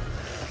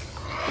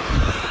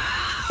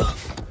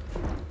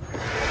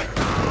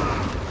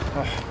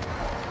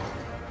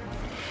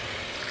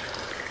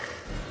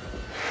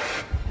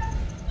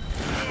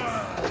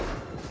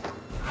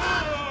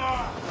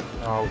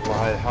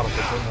 والله هاي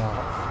الحركة كلها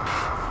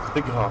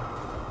دقها.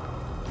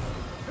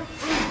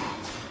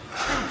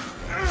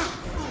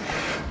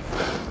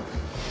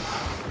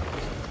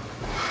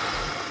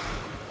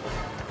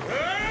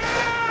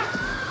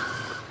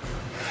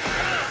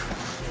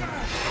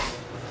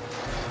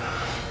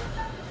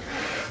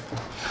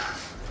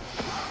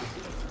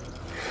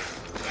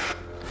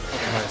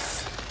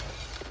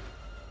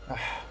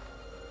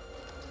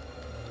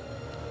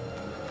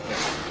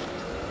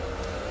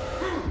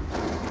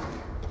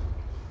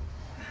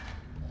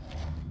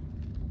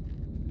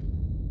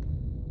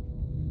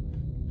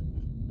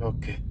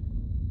 اوكي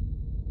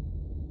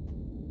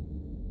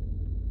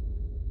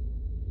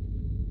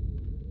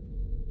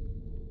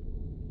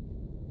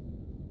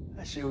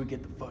I say we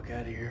get the fuck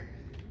out of here.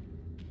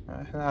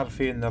 احنا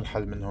عارفين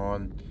نرحل من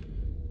هون.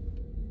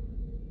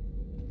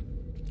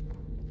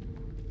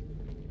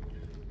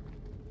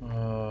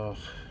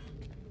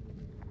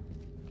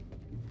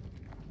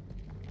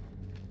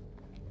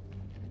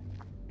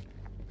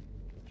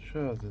 شو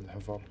هذا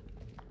الحفر؟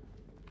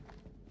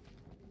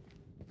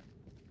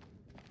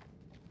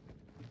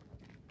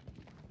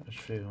 ايش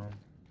في هون؟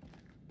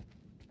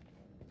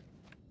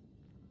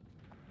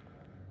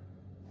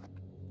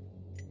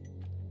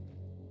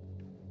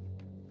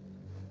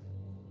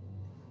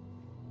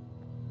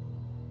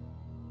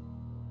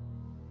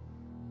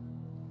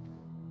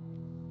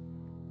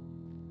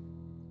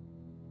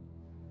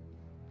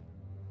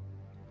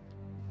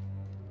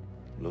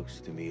 Looks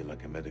to me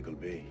like a medical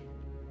bay.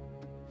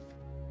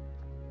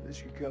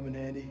 This could come in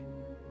handy.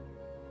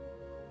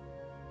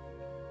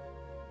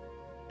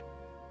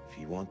 If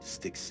you want to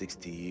stick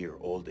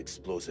 60-year-old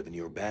explosive in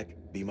your bag,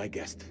 be my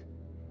guest.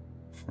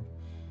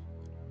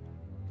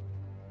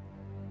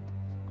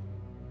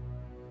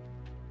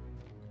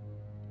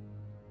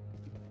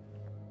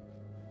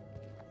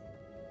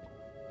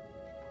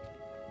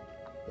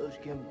 Those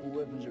chemical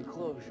weapons are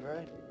close,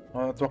 right?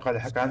 أنا أتوقع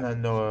اللي حكى عنها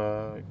إنه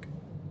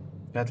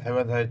كانت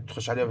الحيوانات هاي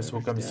تخش عليها بس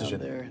هو كان Whoever's down بالسجن.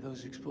 there,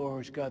 those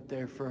explorers got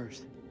there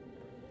first.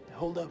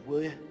 Hold up,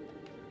 will you?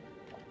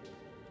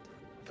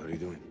 What are you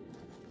doing?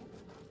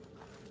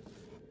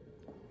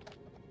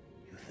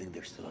 You think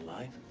they're still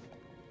alive?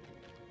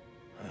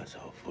 That's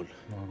hopeful.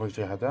 معقول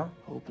في حدا؟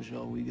 Hope is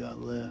all we got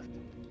left.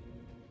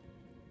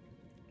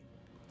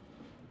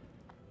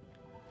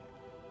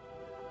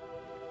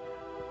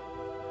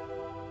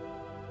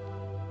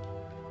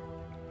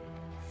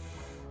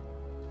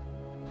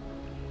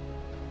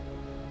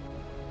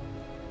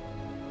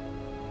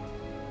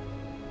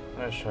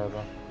 ايش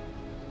هذا؟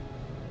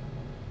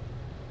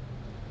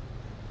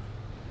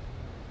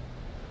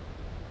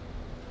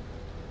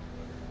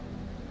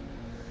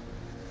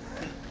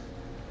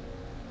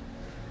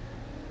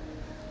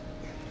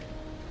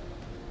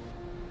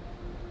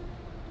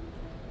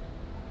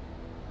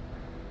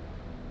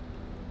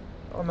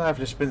 ما اعرف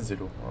ليش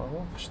بنزلوا،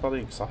 ما فيش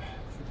طريق صح.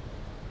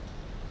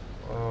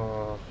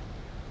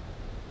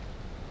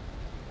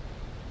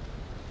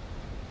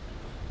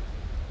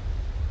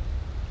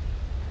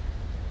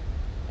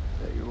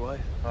 Is that your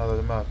wife? هذا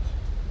اللي مات.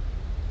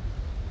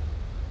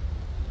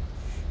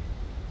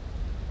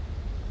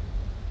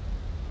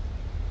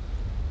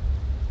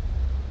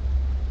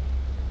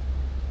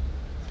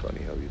 It's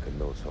funny how you can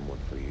know someone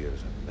for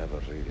years and never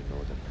really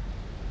know them.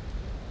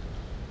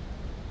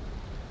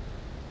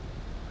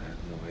 I had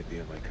no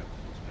idea my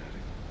cousin was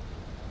married.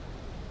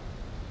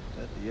 Is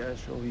that the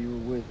asshole you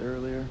were with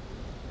earlier?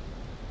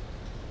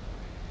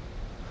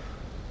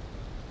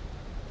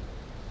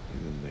 He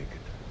didn't make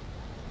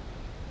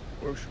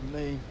it. Works for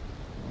me.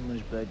 I'm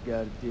this bad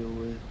guy to deal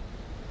with.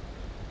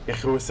 يا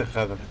اخي وسخ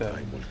هذا The الثاني.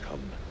 time will come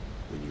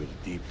when you'll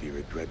deeply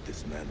regret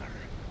this manner.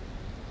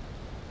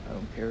 I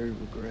don't carry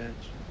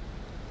regrets.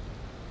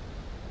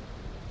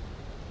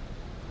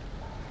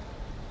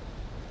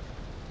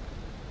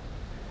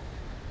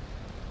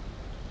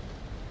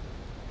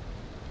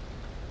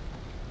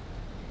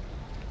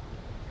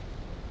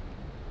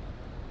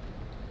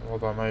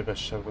 الوضع ما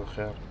يبشر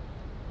بالخير،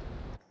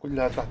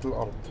 كلها تحت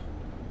الأرض.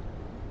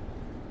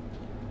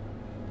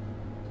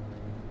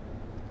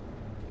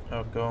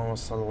 كمان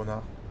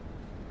وصلونا.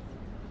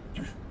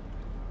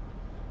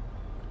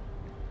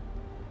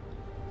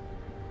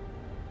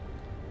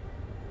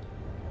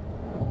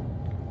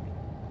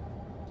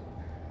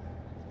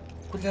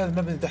 كل هذا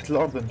المبنى تحت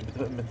الأرض،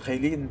 انتوا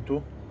متخيلين انتوا؟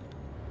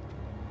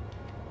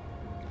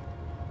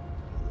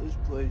 This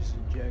place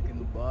is Jack in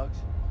the Box.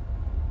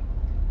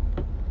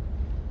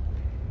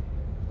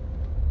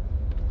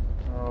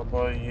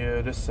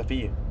 باي لسه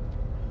فيه.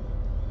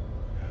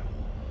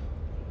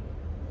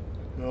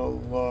 يا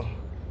الله.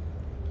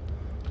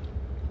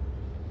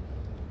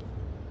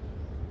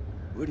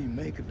 What do you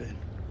make of it?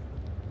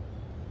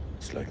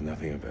 It's like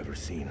nothing I've ever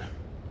seen.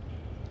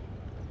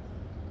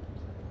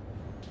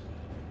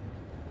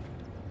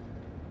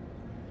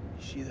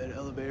 You see that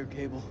elevator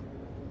cable?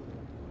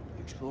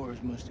 The explorers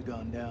must have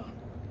gone down.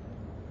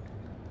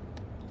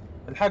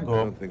 I الحقهم.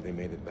 don't think they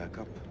made it back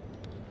up.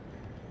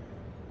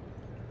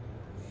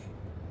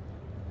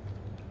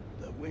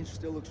 That winch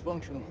still looks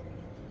functional.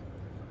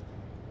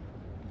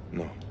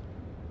 No,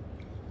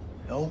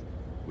 No?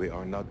 we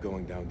are not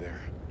going down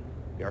there.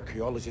 The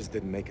archaeologists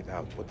didn't make it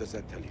out. What does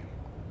that tell you?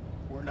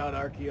 We're not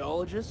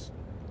archaeologists?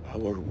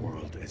 Our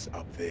world is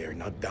up there,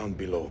 not down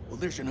below. Well,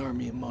 there's an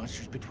army of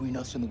monsters between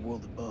us and the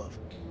world above.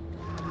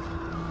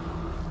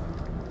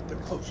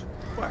 They're close.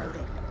 Fire it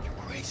up. You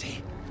crazy?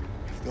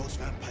 If those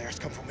vampires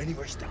come from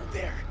anywhere down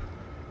there,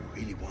 you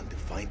really want to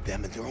find them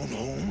in their own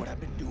home? What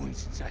I've been doing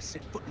since I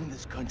set foot in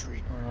this country.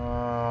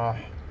 آه.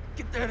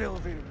 Get that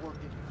elevator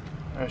working.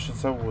 ايش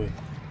نسوي؟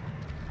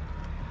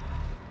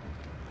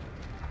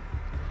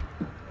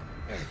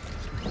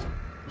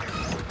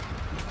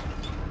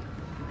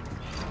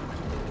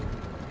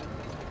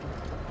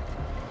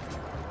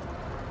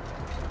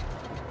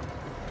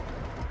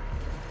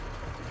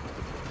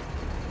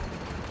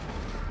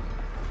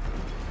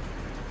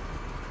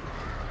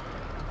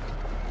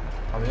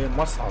 هذا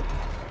مصعد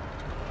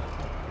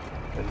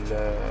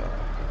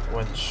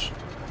الونش.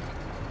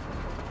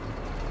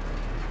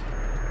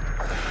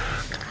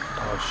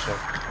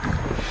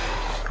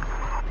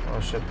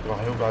 الشت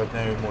راح يوقع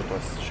اثنين ويموت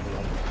بس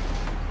شغلهم.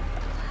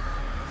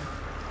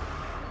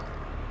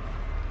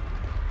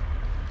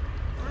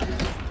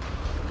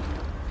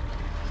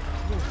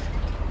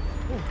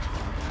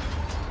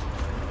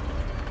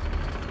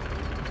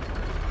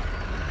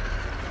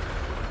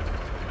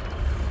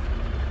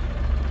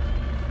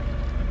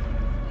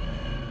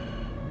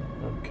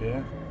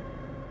 اوكي.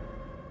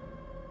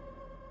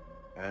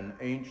 An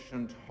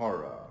ancient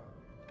horror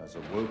has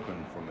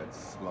awoken from its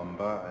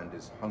slumber and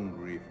is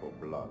hungry for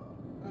blood.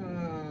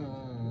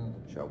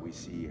 Shall we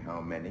see how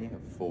many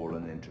have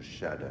fallen into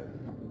shadow?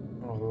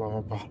 والله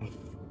ما بعرف.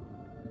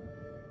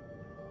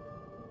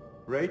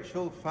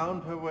 Rachel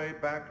found her way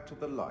back to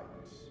the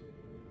lights.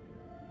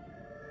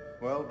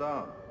 Well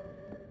done.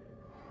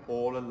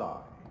 All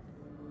alive.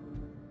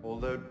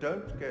 Although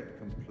don't get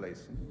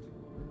complacent.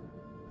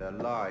 Their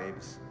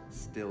lives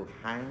still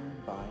hang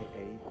by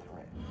a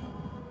thread.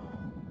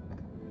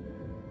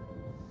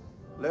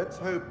 Let's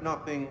hope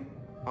nothing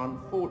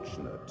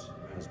unfortunate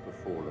has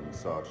befallen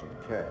Sergeant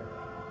K.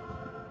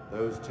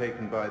 Those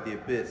taken by the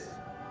Abyss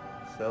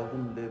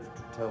seldom live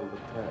to tell the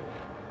tale.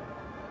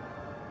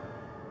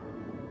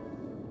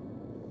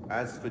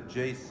 As for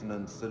Jason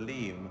and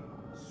Salim,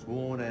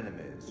 sworn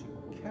enemies,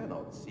 you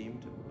cannot seem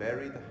to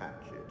bury the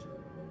hatchet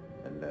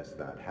unless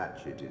that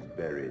hatchet is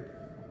buried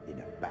in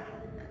a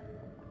bag.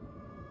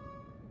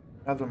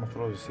 هذا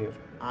المفروض يصير.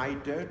 I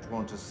don't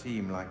want to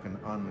seem like an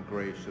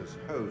ungracious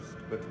host,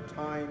 but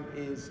time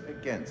is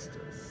against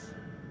us.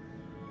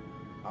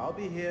 I'll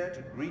be here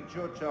to greet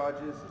your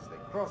charges as they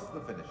cross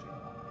the finishing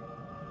line,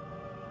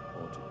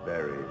 or to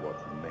bury what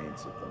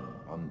remains of them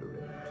under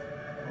it.